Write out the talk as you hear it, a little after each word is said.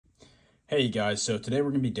Hey guys, so today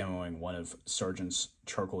we're going to be demoing one of Sargent's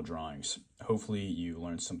charcoal drawings. Hopefully you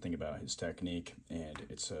learned something about his technique and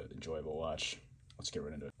it's an enjoyable watch. Let's get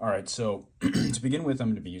right into it. Alright, so to begin with, I'm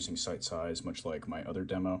going to be using sight size, much like my other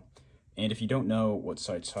demo. And if you don't know what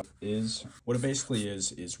sight size is, what it basically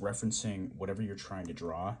is referencing whatever you're trying to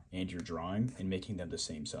draw and your drawing and making them the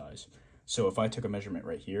same size. So if I took a measurement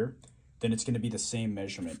right here, then it's going to be the same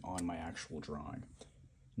measurement on my actual drawing.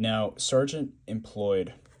 Now, Sargent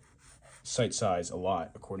employed sight size a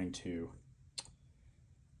lot according to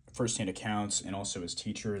first-hand accounts and also his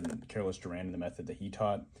teacher and Carlos Duran and the method that he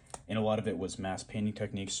taught, and a lot of it was mass painting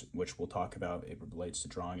techniques, which we'll talk about. It relates to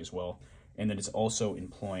drawing as well, and then it's also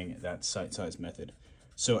employing that sight size method.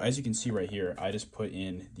 So as you can see right here, I just put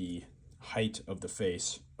in the height of the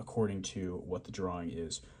face according to what the drawing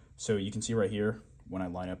is. So you can see right here, when I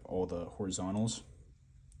line up all the horizontals,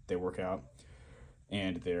 they work out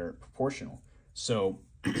and they're proportional. So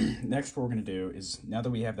next what we're going to do is, now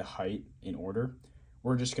that we have the height in order,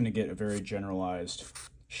 we're just going to get a very generalized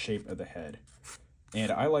shape of the head.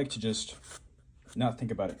 And I like to just not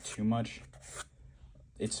think about it too much.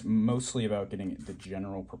 It's mostly about getting the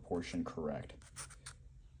general proportion correct.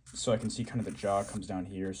 So I can see kind of the jaw comes down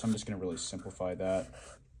here, so I'm just going to really simplify that.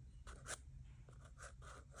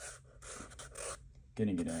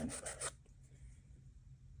 Getting it in.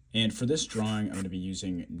 And for this drawing, I'm going to be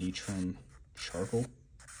using Sargent Charcoal.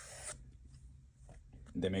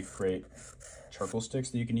 They make great charcoal sticks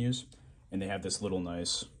that you can use, and they have this little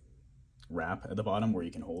nice wrap at the bottom where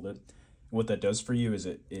you can hold it. And what that does for you is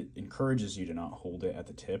it encourages you to not hold it at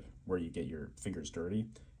the tip where you get your fingers dirty,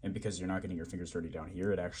 and because you're not getting your fingers dirty down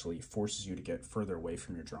here, it actually forces you to get further away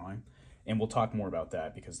from your drawing. And we'll talk more about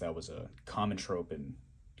that because that was a common trope in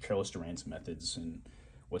Carlos Duran's methods, and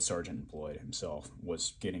what Sargent employed himself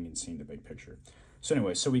was getting and seeing the big picture. So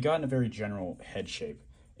anyway, so we got in a very general head shape,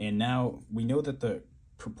 and now we know that the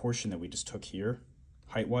proportion that we just took here,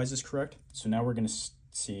 height-wise, is correct. So now we're going to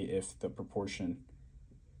see if the proportion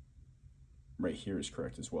right here is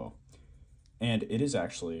correct as well. And it is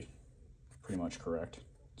actually pretty much correct,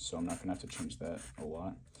 so I'm not going to have to change that a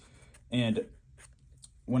lot. And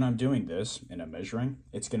when I'm doing this and I'm measuring,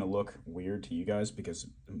 it's going to look weird to you guys because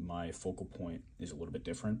my focal point is a little bit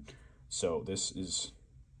different. So this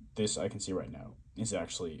I can see right now is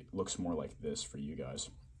actually looks more like this for you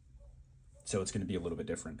guys. So it's going to be a little bit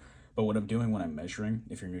different. But what I'm doing when I'm measuring,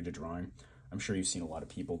 if you're new to drawing, I'm sure you've seen a lot of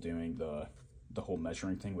people doing the whole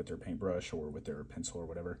measuring thing with their paintbrush or with their pencil or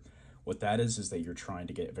whatever. What that is that you're trying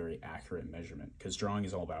to get a very accurate measurement, because drawing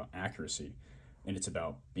is all about accuracy and it's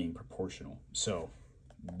about being proportional. So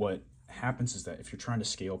what happens is that if you're trying to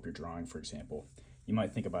scale up your drawing, for example, you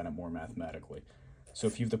might think about it more mathematically. So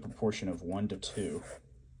if you have the proportion of 1 to 2,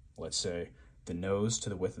 let's say the nose to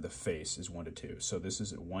the width of the face is 1 to 2. So this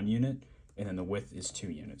is 1 unit, and then the width is 2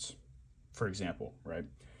 units, for example, right?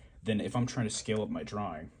 Then if I'm trying to scale up my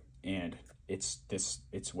drawing and it's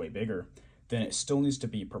way bigger, then it still needs to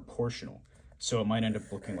be proportional. So it might end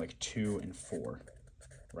up looking like 2 and 4,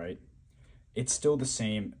 right? It's still the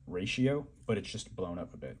same ratio, but it's just blown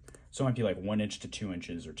up a bit. So it might be like 1 inch to 2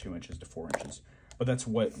 inches or 2 inches to 4 inches. But that's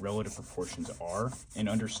what relative proportions are, and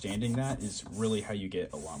understanding that is really how you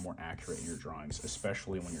get a lot more accurate in your drawings,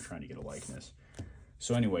 especially when you're trying to get a likeness.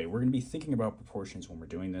 So anyway, we're going to be thinking about proportions when we're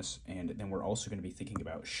doing this, and then we're also going to be thinking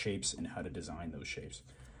about shapes and how to design those shapes.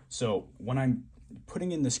 So when I'm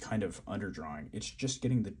putting in this kind of underdrawing, it's just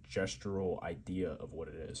getting the gestural idea of what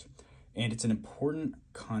it is. And it's an important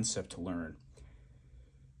concept to learn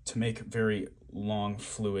to make very long,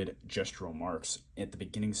 fluid gestural marks at the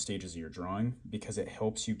beginning stages of your drawing, because it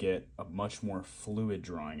helps you get a much more fluid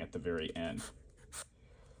drawing at the very end.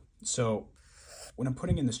 So when I'm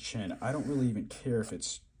putting in this chin, I don't really even care if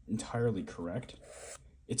it's entirely correct.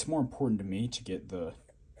 It's more important to me to get the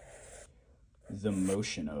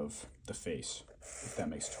motion of the face, if that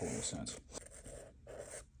makes total sense.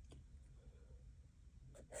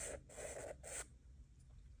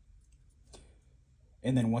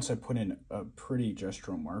 And then once I put in a pretty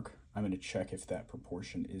gestural mark, I'm going to check if that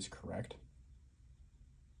proportion is correct.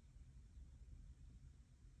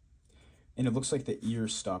 And it looks like the ear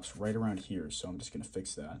stops right around here, so I'm just going to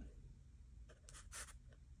fix that.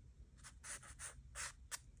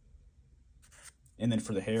 And then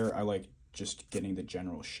for the hair, I like just getting the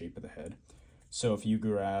general shape of the head. So if you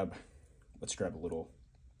grab, let's grab a little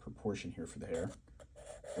proportion here for the hair.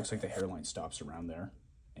 Looks like the hairline stops around there,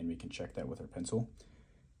 and we can check that with our pencil.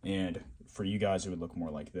 And for you guys, it would look more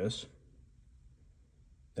like this.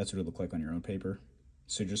 That's what it would look like on your own paper.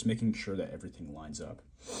 So just making sure that everything lines up.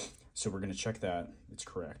 So we're going to check that it's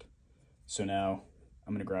correct. So now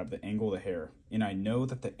I'm going to grab the angle of the hair, and I know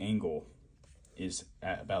that the angle is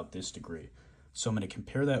at about this degree. So I'm going to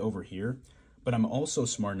compare that over here, but I'm also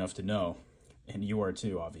smart enough to know, and you are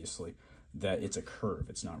too, obviously, that it's a curve.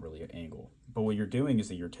 It's not really an angle. But what you're doing is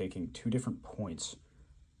that you're taking two different points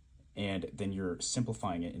and then you're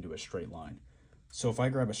simplifying it into a straight line. So if I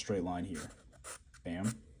grab a straight line here,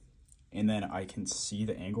 bam, and then I can see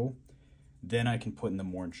the angle, then I can put in the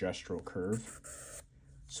more gestural curve.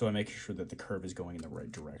 So I make sure that the curve is going in the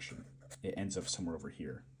right direction. It ends up somewhere over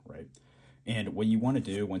here, right? And what you want to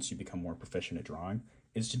do once you become more proficient at drawing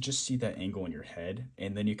is to just see that angle in your head,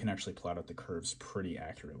 and then you can actually plot out the curves pretty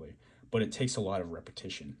accurately. But it takes a lot of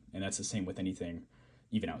repetition, and that's the same with anything,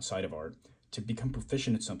 even outside of art. To become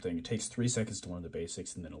proficient at something, it takes 3 seconds to learn the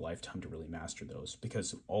basics and then a lifetime to really master those,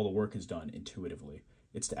 because all the work is done intuitively.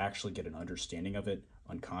 It's to actually get an understanding of it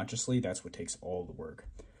unconsciously. That's what takes all the work.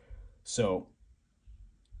 So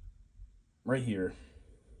right here,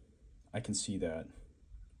 I can see that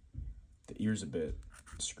the ear's a bit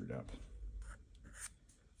screwed up.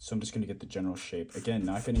 So I'm just going to get the general shape. Again,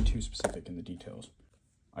 not getting too specific in the details.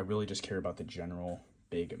 I really just care about the general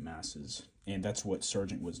big masses. And that's what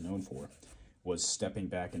Sargent was known for, was stepping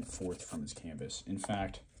back and forth from his canvas. In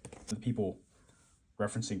fact, the people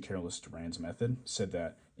referencing Carolus Duran's method said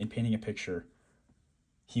that in painting a picture,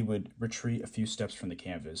 he would retreat a few steps from the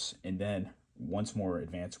canvas and then once more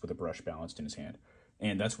advance with a brush balanced in his hand.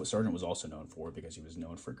 And that's what Sargent was also known for, because he was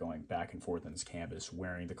known for going back and forth on his canvas,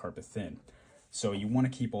 wearing the carpet thin. So you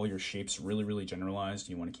want to keep all your shapes really, really generalized.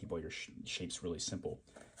 You want to keep all your shapes really simple.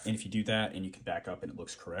 And if you do that and you can back up and it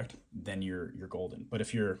looks correct, then you're golden. But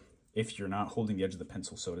if you're not holding the edge of the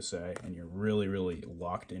pencil, so to say, and you're really, really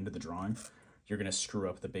locked into the drawing, you're going to screw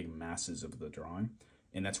up the big masses of the drawing.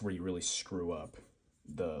 And that's where you really screw up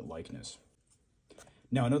the likeness.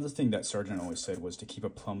 Now, another thing that Sargent always said was to keep a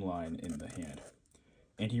plumb line in the hand.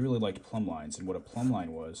 And he really liked plumb lines. And what a plumb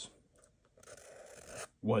line was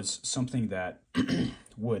something that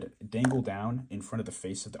would dangle down in front of the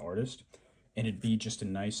face of the artist, and it'd be just a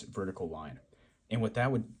nice vertical line. And what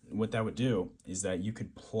that would do is that you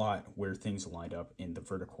could plot where things lined up in the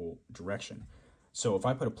vertical direction. So if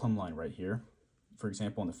I put a plumb line right here, for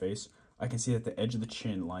example, on the face, I can see that the edge of the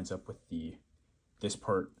chin lines up with this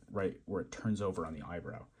part right where it turns over on the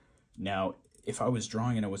eyebrow. Now, if I was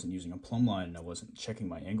drawing and I wasn't using a plumb line and I wasn't checking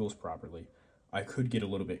my angles properly, I could get a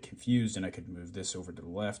little bit confused and I could move this over to the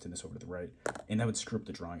left and this over to the right, and that would screw up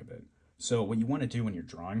the drawing a bit. So what you want to do when you're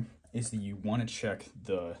drawing is that you want to check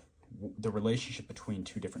the relationship between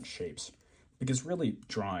two different shapes. Because really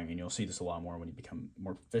drawing, and you'll see this a lot more when you become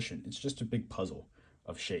more proficient, it's just a big puzzle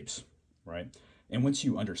of shapes, right? And once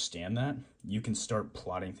you understand that, you can start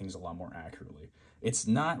plotting things a lot more accurately. It's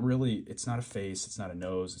not a face, it's not a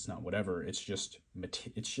nose, it's not whatever, it's just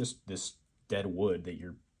this dead wood that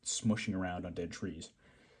you're smushing around on dead trees.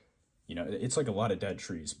 You know, it's like a lot of dead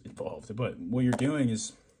trees involved, but what you're doing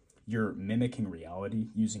is you're mimicking reality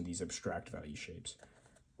using these abstract value shapes,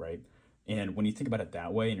 right? And when you think about it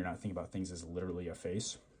that way and you're not thinking about things as literally a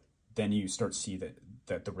face, then you start to see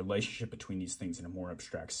that the relationship between these things in a more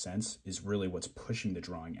abstract sense is really what's pushing the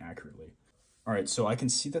drawing accurately. All right, so I can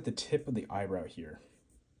see that the tip of the eyebrow here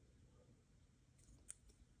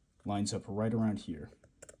lines up right around here,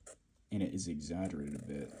 and it is exaggerated a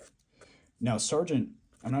bit. Now, Sargent,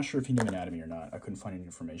 I'm not sure if he knew anatomy or not. I couldn't find any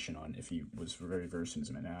information on if he was very versed in his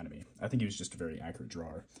anatomy. I think he was just a very accurate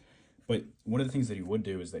drawer. But one of the things that he would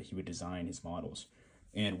do is that he would design his models.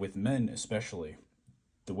 And with men especially,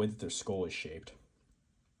 the way that their skull is shaped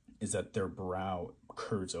is that their brow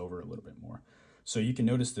curves over a little bit more. So you can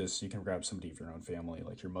notice this. You can grab somebody of your own family,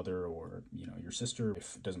 like your mother or your sister,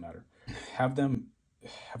 if it doesn't matter. Have them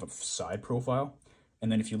have a side profile,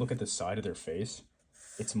 and then if you look at the side of their face,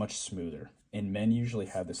 it's much smoother. And men usually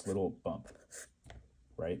have this little bump,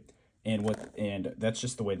 right? And that's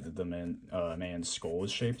just the way that the man's skull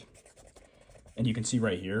is shaped. And you can see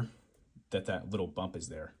right here that little bump is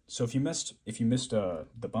there. So if you missed the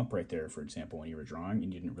bump right there, for example, when you were drawing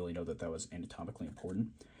and you didn't really know that was anatomically important,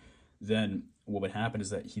 then what would happen is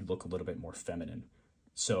that he'd look a little bit more feminine.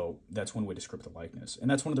 So that's one way to script the likeness. And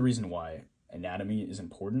that's one of the reasons why anatomy is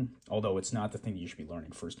important, although it's not the thing you should be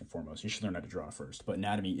learning first and foremost. You should learn how to draw first, but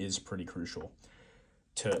anatomy is pretty crucial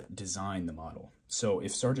to design the model. So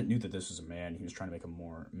if Sargent knew that this was a man, he was trying to make him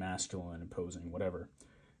more masculine, imposing, whatever,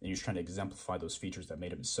 and he was trying to exemplify those features that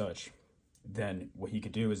made him as such, then what he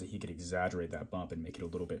could do is that he could exaggerate that bump and make it a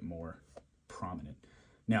little bit more prominent.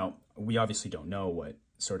 Now, we obviously don't know what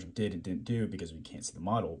Sargent did and didn't do because we can't see the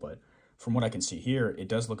model, but from what I can see here, it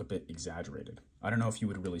does look a bit exaggerated. I don't know if you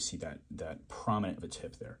would really see that prominent of a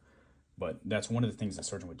tip there, but that's one of the things that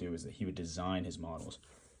Sargent would do, is that he would design his models,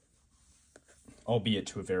 albeit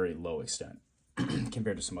to a very low extent.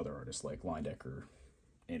 compared to some other artists like Leindecker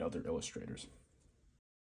and other illustrators.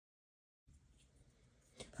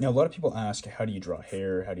 Now, a lot of people ask, how do you draw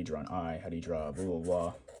hair? How do you draw an eye? How do you draw blah, blah,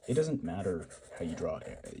 blah? It doesn't matter how you draw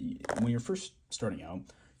it. When you're first starting out,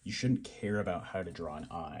 you shouldn't care about how to draw an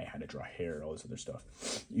eye, how to draw hair, all this other stuff.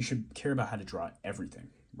 You should care about how to draw everything,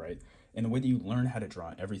 right? And the way that you learn how to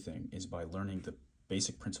draw everything is by learning the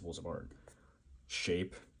basic principles of art.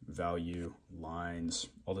 Shape, value, lines,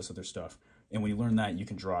 all this other stuff. And when you learn that, you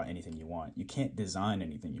can draw anything you want. You can't design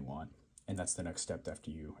anything you want, and that's the next step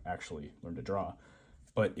after you actually learn to draw.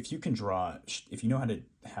 But if you can draw, if you know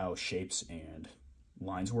how shapes and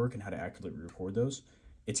lines work and how to accurately record those,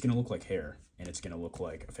 it's going to look like hair and it's going to look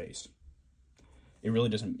like a face. It really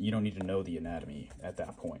doesn't, you don't need to know the anatomy at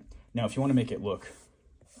that point. Now, if you want to make it look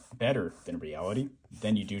better than reality,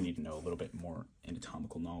 then you do need to know a little bit more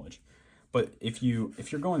anatomical knowledge. But if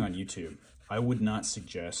you're going on YouTube, I would not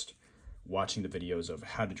suggest watching the videos of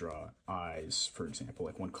how to draw eyes, for example,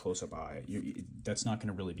 like one close-up eye. That's not going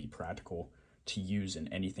to really be practical to use in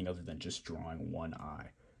anything other than just drawing one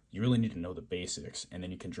eye. You really need to know the basics, and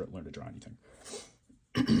then you can learn to draw anything.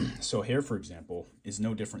 So hair, for example, is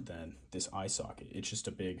no different than this eye socket. It's just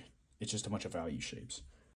a bunch of value shapes.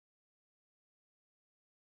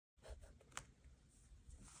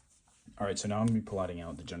 All right, so now I'm going to be plotting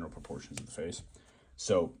out the general proportions of the face.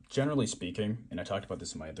 So generally speaking, and I talked about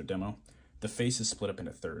this in my other demo, the face is split up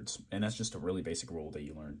into thirds, and that's just a really basic rule that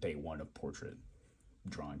you learn day one of portrait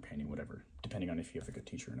drawing, painting, whatever, depending on if you have a good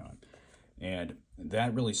teacher or not. And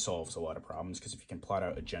that really solves a lot of problems, because if you can plot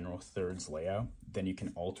out a general thirds layout, then you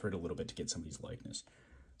can alter it a little bit to get somebody's likeness.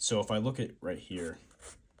 So if I look at right here,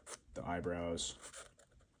 the eyebrows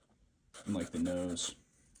and like the nose,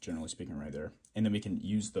 generally speaking right there, and then we can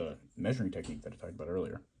use the measuring technique that I talked about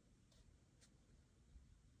earlier.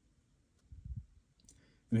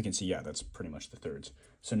 And we can see, yeah, that's pretty much the thirds.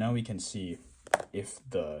 So now we can see if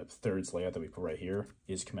the thirds layout that we put right here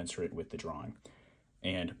is commensurate with the drawing.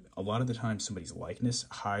 And a lot of the time somebody's likeness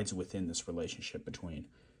hides within this relationship between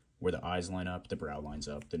where the eyes line up, the brow lines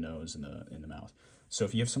up, the nose, and the mouth. So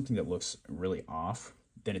if you have something that looks really off,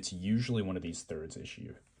 then it's usually one of these thirds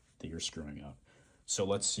issue that you're screwing up. So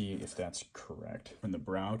let's see if that's correct. From the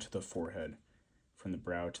brow to the forehead, from the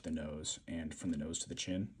brow to the nose, and from the nose to the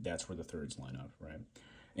chin, that's where the thirds line up, right?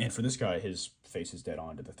 And for this guy, his face is dead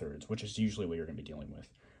on to the thirds, which is usually what you're going to be dealing with.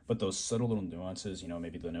 But those subtle little nuances, you know,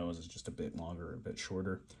 maybe the nose is just a bit longer or a bit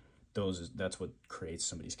shorter, that's what creates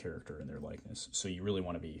somebody's character and their likeness. So you really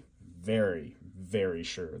want to be very, very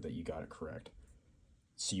sure that you got it correct.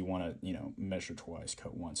 So you want to, you know, measure twice,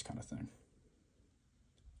 cut once kind of thing.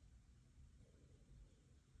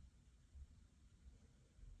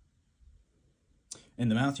 And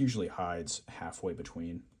the mouth usually hides halfway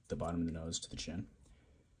between the bottom of the nose to the chin.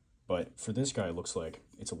 But for this guy, it looks like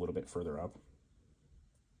it's a little bit further up.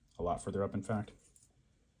 A lot further up, in fact.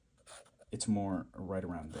 It's more right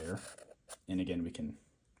around there. And again, we can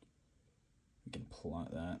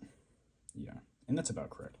plot that. Yeah, and that's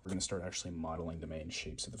about correct. We're going to start actually modeling the main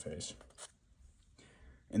shapes of the face.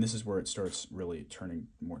 And this is where it starts really turning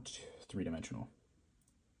more three-dimensional.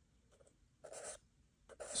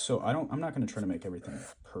 So I'm not going to try to make everything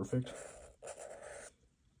perfect.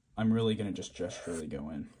 I'm really going to just gesturally go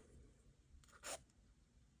in,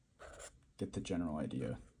 get the general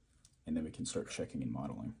idea, and then we can start checking and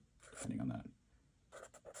modeling, depending on that.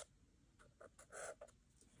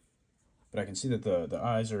 But I can see that the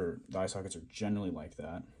eye sockets are generally like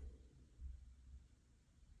that.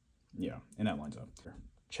 Yeah, and that lines up.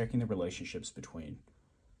 Checking the relationships between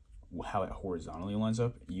how it horizontally lines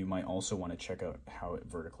up, you might also want to check out how it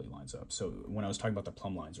vertically lines up. So when I was talking about the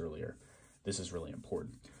plumb lines earlier, this is really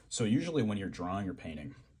important. So usually when you're drawing or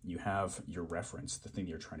painting, you have your reference, the thing that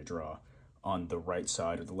you're trying to draw, on the right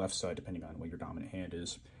side or the left side, depending on what your dominant hand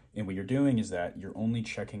is. And what you're doing is that you're only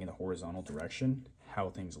checking in the horizontal direction how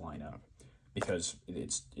things line up, because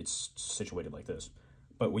it's situated like this.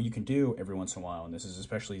 But what you can do every once in a while, and this is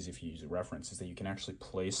especially easy if you use a reference, is that you can actually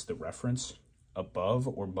place the reference above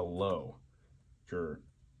or below your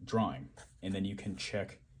drawing, and then you can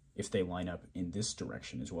check if they line up in this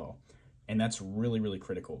direction as well. And that's really, really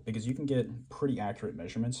critical, because you can get pretty accurate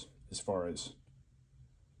measurements as far as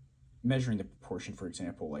measuring the proportion, for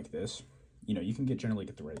example, like this. You know, you can generally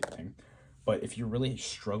get the right thing. But if you're really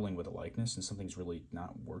struggling with a likeness and something's really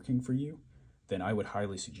not working for you, then I would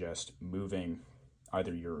highly suggest moving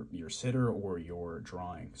either your sitter or your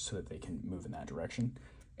drawing so that they can move in that direction.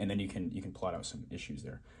 And then you can plot out some issues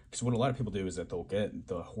there. Because what a lot of people do is that they'll get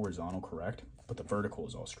the horizontal correct, but the vertical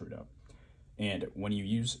is all screwed up. And when you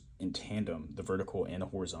use in tandem the vertical and the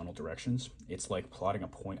horizontal directions, it's like plotting a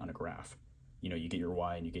point on a graph. you know, you get your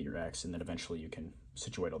Y and you get your X, and then eventually you can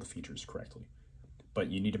situate all the features correctly. But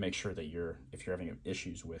you need to make sure that if you're having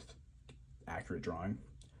issues with accurate drawing,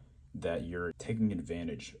 that you're taking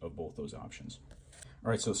advantage of both those options. All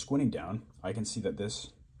right, so squinting down, I can see that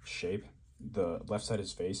this shape, the left side of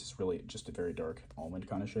his face, is really just a very dark almond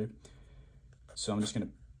kind of shape. So I'm just gonna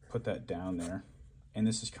put that down there. And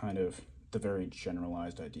this is kind of the very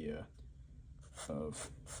generalized idea of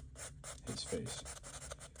his face.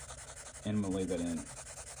 And I'm gonna lay that in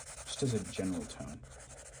just as a general tone.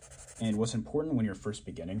 And what's important when you're first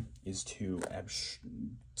beginning is to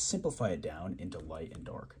simplify it down into light and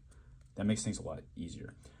dark. That makes things a lot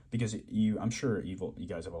easier, because I'm sure you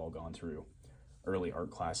guys have all gone through early art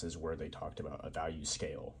classes where they talked about a value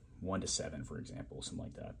scale, 1 to 7, for example, something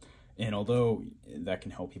like that. And although that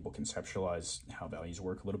can help people conceptualize how values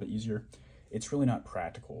work a little bit easier, it's really not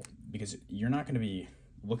practical, because you're not going to be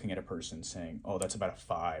looking at a person saying, oh, that's about a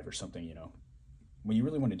 5 or something, you know. What you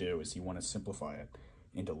really want to do is you want to simplify it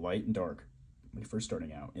into light and dark when you're first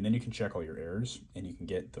starting out, and then you can check all your errors and you can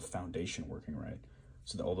get the foundation working right,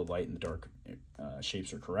 so that all the light and the dark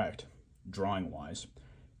shapes are correct, drawing-wise,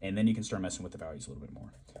 and then you can start messing with the values a little bit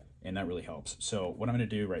more, and that really helps. So what I'm going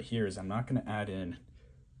to do right here is I'm not going to add in,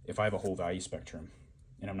 if I have a whole value spectrum,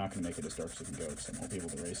 and I'm not going to make it as dark as it can go because I won't be able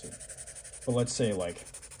to erase it, but let's say like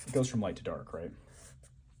it goes from light to dark, right?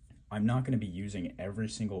 I'm not going to be using every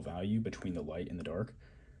single value between the light and the dark,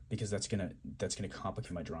 because that's gonna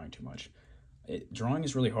complicate my drawing too much. Drawing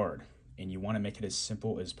is really hard, and you want to make it as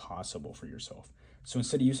simple as possible for yourself. So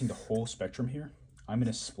instead of using the whole spectrum here, I'm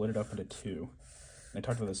going to split it up into 2. And I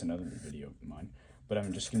talked about this in another video of mine, but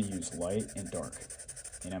I'm just going to use light and dark,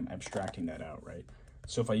 and I'm abstracting that out, right?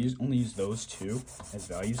 So if I only use those 2 as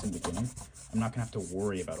values in the beginning, I'm not going to have to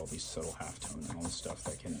worry about all these subtle halftones and all this stuff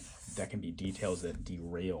that can be details that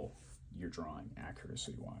derail your drawing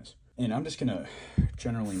accuracy-wise. And I'm just going to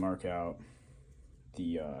generally mark out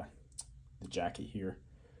the jacket here.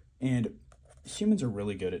 And humans are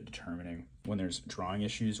really good at determining when there's drawing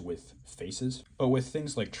issues with faces, but with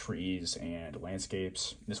things like trees and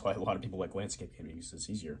landscapes, that's why a lot of people like landscape paintings, it's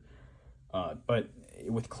easier. But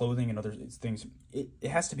with clothing and other things, it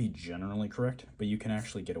has to be generally correct, but you can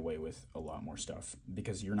actually get away with a lot more stuff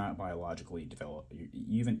because you're not biologically developed.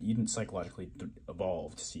 You didn't psychologically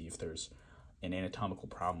evolve to see if there's an anatomical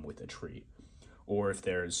problem with a tree, or if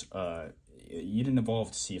there's you didn't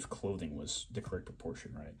evolve to see if clothing was the correct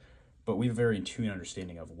proportion, right? But we have a very in tune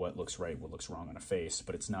understanding of what looks right, what looks wrong on a face,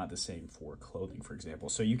 but it's not the same for clothing, for example.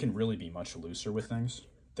 So you can really be much looser with things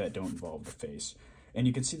that don't involve the face. And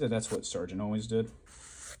you can see that that's what Sargent always did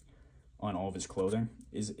on all of his clothing,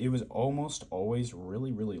 is it was almost always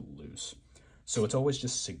really, really loose. So it's always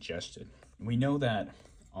just suggested. We know that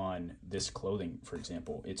on this clothing, for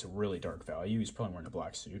example, it's a really dark value. He's probably wearing a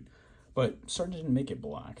black suit, but Sargent didn't make it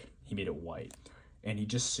black. He made it white. And he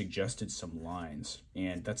just suggested some lines,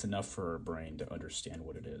 and that's enough for our brain to understand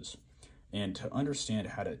what it is. And to understand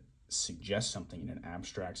how to suggest something in an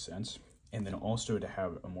abstract sense, and then also to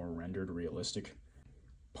have a more rendered, realistic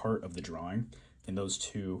part of the drawing, and those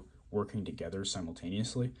two working together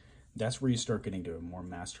simultaneously, that's where you start getting to a more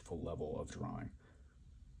masterful level of drawing.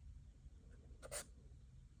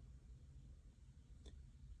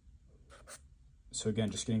 So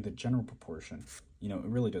again, just getting the general proportion. You know, it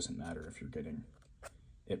really doesn't matter if you're getting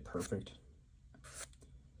it perfect.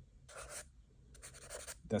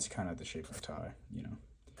 That's kind of the shape of the tie, you know.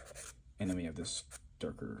 And then we have this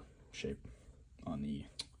darker shape on the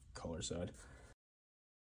color side.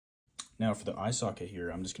 Now for the eye socket here,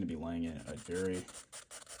 I'm just going to be laying in a very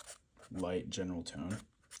light general tone.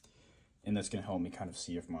 And that's going to help me kind of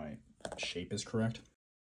see if my shape is correct.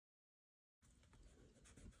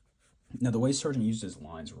 Now the way Sargent used his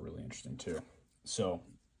lines were really interesting too. So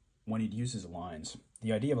when he'd use his lines,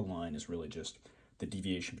 the idea of a line is really just the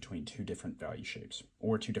deviation between two different value shapes,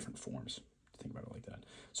 or two different forms. Think about it like that.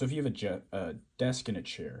 So if you have a desk and a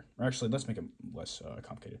chair, or actually let's make it less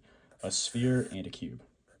complicated, a sphere and a cube,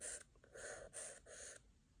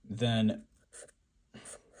 then,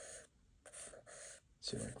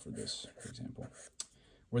 say like for this, for example,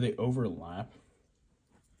 where they overlap,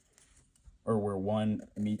 or where one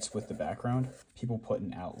meets with the background, people put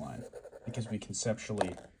an outline, because we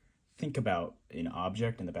conceptually think about an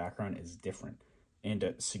object in the background as different. And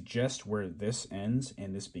to suggest where this ends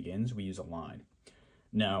and this begins, we use a line.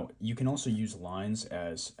 Now, you can also use lines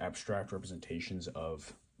as abstract representations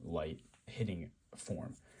of light hitting a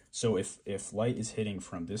form. So if light is hitting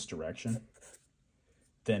from this direction,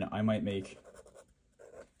 then I might make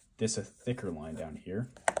this a thicker line down here,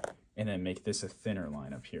 and then make this a thinner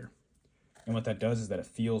line up here. And what that does is that it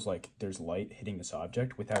feels like there's light hitting this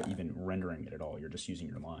object without even rendering it at all. You're just using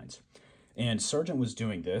your lines. And Sargent was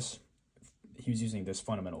doing this. He was using this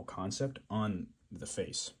fundamental concept on the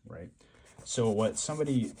face, right? So what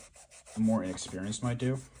somebody more inexperienced might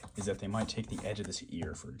do is that they might take the edge of this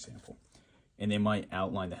ear, for example, and they might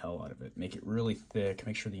outline the hell out of it, make it really thick,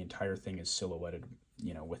 make sure the entire thing is silhouetted,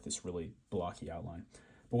 you know, with this really blocky outline.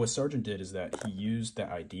 But what Sargent did is that he used the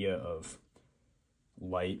idea of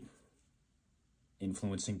light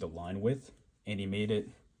influencing the line width, and he made it,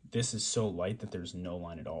 this is so light that there's no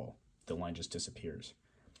line at all. The line just disappears.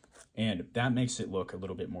 And that makes it look a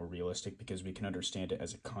little bit more realistic because we can understand it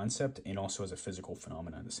as a concept and also as a physical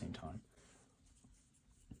phenomenon at the same time.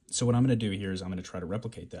 So what I'm going to do here is I'm going to try to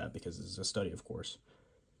replicate that because this is a study, of course.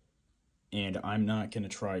 And I'm not going to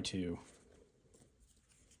try to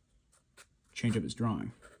change up his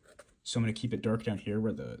drawing. So I'm going to keep it dark down here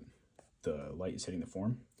where the light is hitting the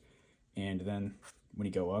form. And then when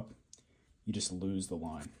you go up, you just lose the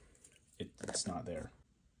line. It's not there.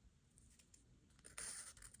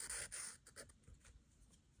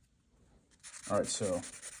 All right, so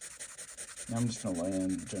now I'm just going to lay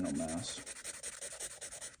in the general mass.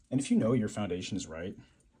 And if you know your foundation is right,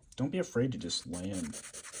 don't be afraid to just lay in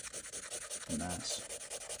the mass.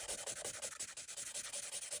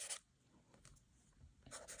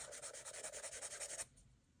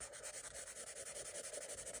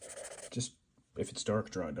 Just, if it's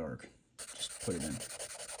dark, draw it dark. Just put it in.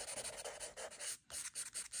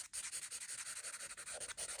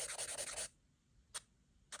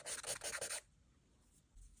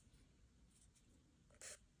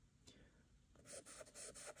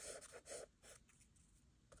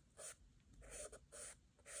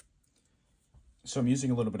 So I'm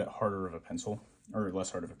using a little bit harder of a pencil, or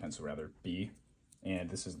less hard of a pencil rather, B. And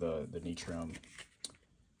this is the Nitrium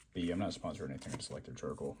B. I'm not sponsored or anything, I just like their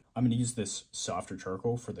charcoal. I'm going to use this softer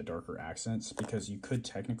charcoal for the darker accents because you could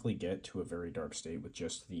technically get to a very dark state with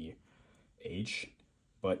just the H,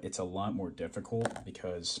 but it's a lot more difficult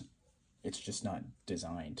because it's just not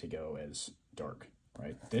designed to go as dark,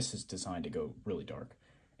 right? This is designed to go really dark.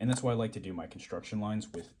 And that's why I like to do my construction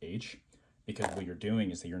lines with H, because what you're doing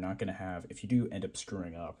is that you're not going to have, if you do end up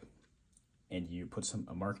screwing up and you put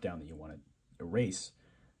a mark down that you want to erase,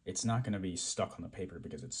 it's not going to be stuck on the paper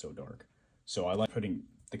because it's so dark. So I like putting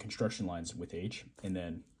the construction lines with H and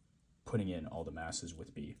then putting in all the masses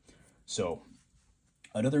with B. So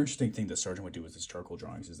another interesting thing that Sargent would do with his charcoal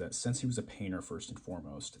drawings is that since he was a painter first and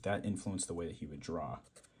foremost, that influenced the way that he would draw.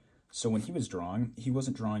 So when he was drawing, he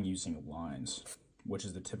wasn't drawing using lines, which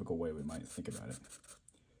is the typical way we might think about it.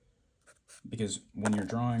 Because when you're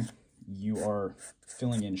drawing, you are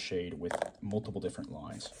filling in shade with multiple different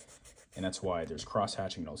lines. And that's why there's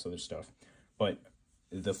cross-hatching and all this other stuff. But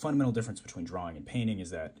the fundamental difference between drawing and painting is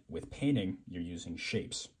that with painting, you're using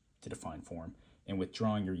shapes to define form. And with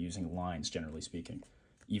drawing, you're using lines, generally speaking,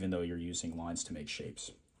 even though you're using lines to make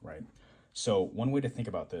shapes, right? So one way to think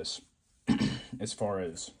about this, as far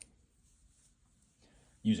as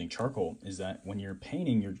using charcoal, is that when you're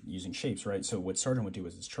painting, you're using shapes, right? So what Sargent would do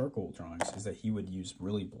with his charcoal drawings is that he would use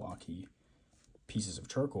really blocky pieces of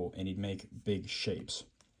charcoal and he'd make big shapes.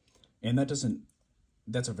 And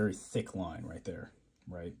that's a very thick line right there,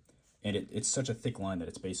 right? And it's such a thick line that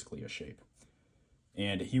it's basically a shape.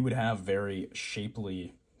 And he would have very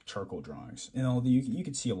shapely charcoal drawings. And you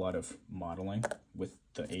could see a lot of modeling with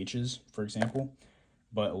the H's, for example,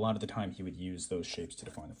 but a lot of the time he would use those shapes to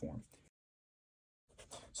define the form.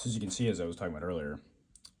 So as you can see, as I was talking about earlier,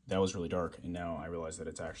 that was really dark, and now I realize that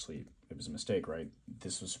it was a mistake, right?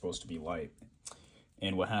 This was supposed to be light.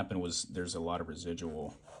 And what happened was there's a lot of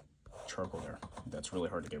residual charcoal there. That's really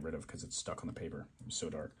hard to get rid of because it's stuck on the paper. It was so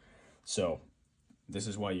dark. So this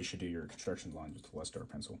is why you should do your construction lines with a less dark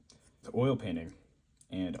pencil. With oil painting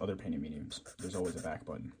and other painting mediums, there's always a back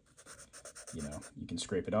button. You know, you can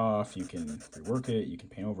scrape it off, you can rework it, you can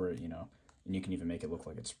paint over it, you know, and you can even make it look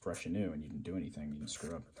like it's fresh and new and you didn't do anything, you didn't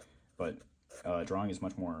screw up. But drawing is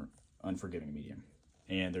much more unforgiving medium.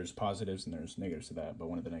 And there's positives and there's negatives to that, but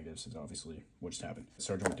one of the negatives is obviously what just happened.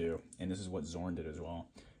 Sargent would do, and this is what Zorn did as well,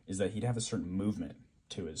 is that he'd have a certain movement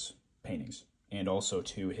to his paintings and also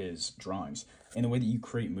to his drawings. And the way that you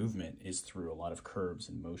create movement is through a lot of curves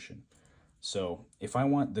and motion. So if I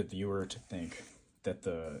want the viewer to think that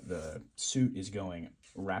the suit is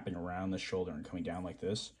wrapping around the shoulder and coming down like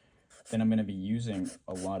this, then I'm going to be using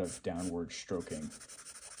a lot of downward stroking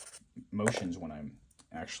motions when I'm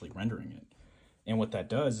actually rendering it. And what that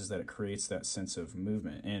does is that it creates that sense of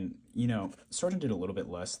movement. And, you know, Sargent did a little bit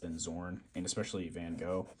less than Zorn, and especially Van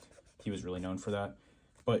Gogh. He was really known for that.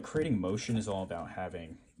 But creating motion is all about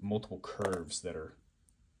having multiple curves that are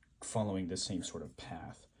following this same sort of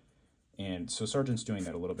path. And so Sargent's doing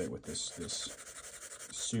that a little bit with this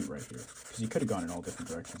suit right here, because he could have gone in all different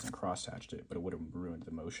directions and cross-hatched it, but it would have ruined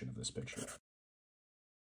the motion of this picture.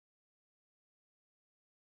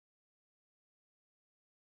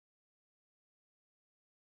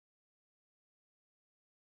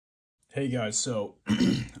 Hey guys, so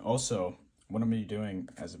also what I'm going to be doing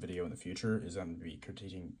as a video in the future is I'm going to be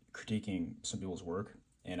critiquing some people's work,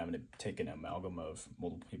 and I'm going to take an amalgam of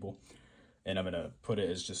multiple people, and I'm going to put it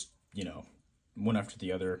as just, you know, one after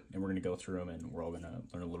the other, and we're going to go through them, and we're all going to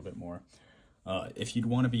learn a little bit more. If you'd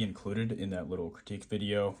want to be included in that little critique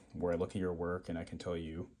video where I look at your work and I can tell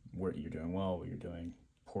you what you're doing well, what you're doing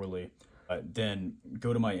poorly, then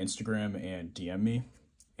go to my Instagram and DM me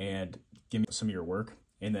and give me some of your work,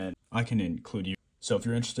 and then I can include you. So if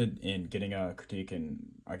you're interested in getting a critique, and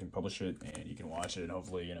I can publish it and you can watch it, and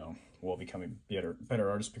hopefully, you know, we'll become better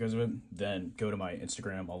artists because of it, then go to my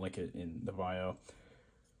Instagram. I'll link it in the bio,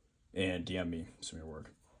 and DM me some of your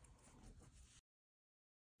work.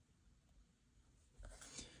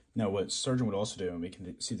 Now, what Sargent would also do, and we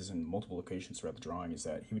can see this in multiple locations throughout the drawing, is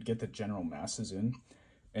that he would get the general masses in,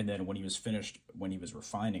 and then when he was finished, when he was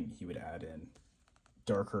refining, he would add in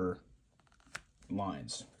darker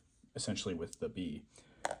lines, essentially with the B.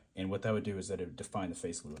 And what that would do is that it would define the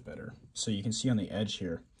face a little bit better. So you can see on the edge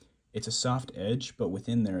here, it's a soft edge, but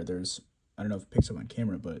within there, there's, I don't know if it picks up on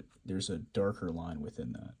camera, but there's a darker line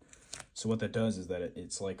within that. So what that does is that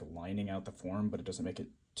it's like lining out the form, but it doesn't make it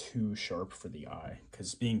too sharp for the eye,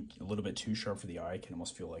 because being a little bit too sharp for the eye can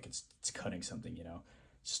almost feel like it's cutting something, you know,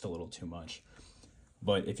 just a little too much.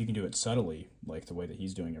 But if you can do it subtly, like the way that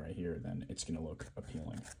he's doing it right here, then it's going to look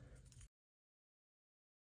appealing.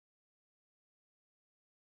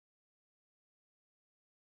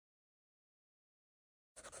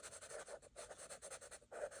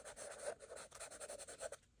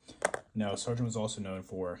 Now, Sargent was also known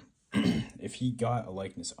for, if he got a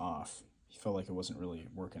likeness off, he felt like it wasn't really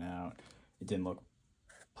working out, it didn't look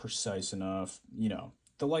precise enough, you know,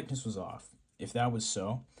 the likeness was off. If that was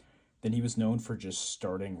so, then he was known for just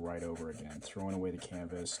starting right over again, throwing away the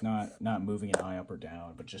canvas, not moving an eye up or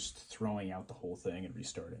down, but just throwing out the whole thing and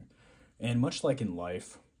restarting. And much like in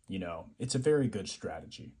life, you know, it's a very good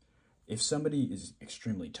strategy. If somebody is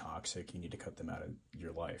extremely toxic, you need to cut them out of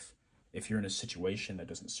your life. If you're in a situation that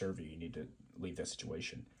doesn't serve you, you need to leave that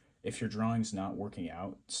situation. If your drawing's not working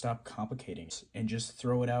out, stop complicating it and just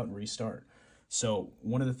throw it out and restart. So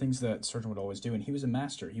one of the things that Sargent would always do, and he was a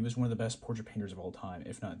master, he was one of the best portrait painters of all time,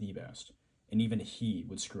 if not the best. And even he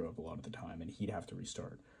would screw up a lot of the time, and he'd have to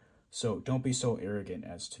restart. So don't be so arrogant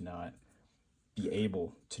as to not be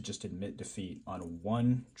able to just admit defeat on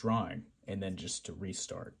one drawing and then just to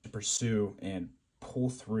restart, to pursue and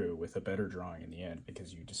pull through with a better drawing in the end,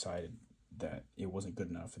 because you decided that it wasn't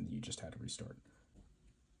good enough and you just had to restart.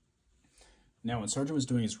 Now, when Sargent was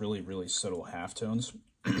doing his really, really subtle halftones,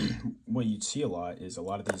 what you'd see a lot is a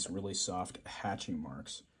lot of these really soft hatching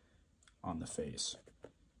marks on the face.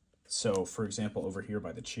 So, for example, over here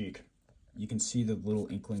by the cheek, you can see the little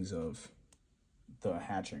inklings of the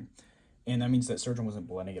hatching. And that means that Sargent wasn't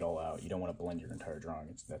blending it all out. You don't want to blend your entire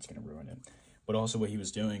drawing. That's going to ruin it. But also what he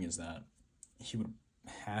was doing is that he would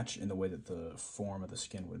hatch in the way that the form of the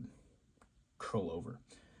skin would curl over.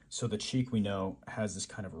 So the cheek, we know, has this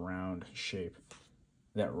kind of round shape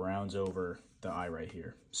that rounds over the eye right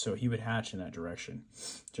here. So he would hatch in that direction,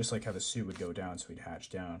 just like how the suit would go down, so he'd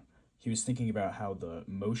hatch down. He was thinking about how the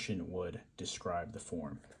motion would describe the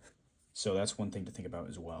form. So that's one thing to think about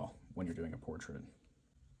as well when you're doing a portrait.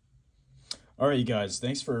 All right, you guys,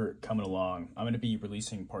 thanks for coming along. I'm going to be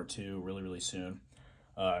releasing part 2 really, really soon.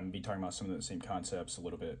 I'm going to be talking about some of the same concepts, a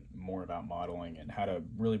little bit more about modeling and how to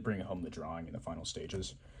really bring home the drawing in the final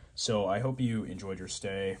stages. So I hope you enjoyed your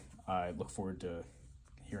stay. I look forward to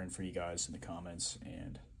hearing from you guys in the comments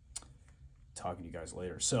and talking to you guys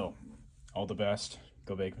later. So all the best.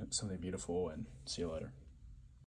 Go make something beautiful, and see you later.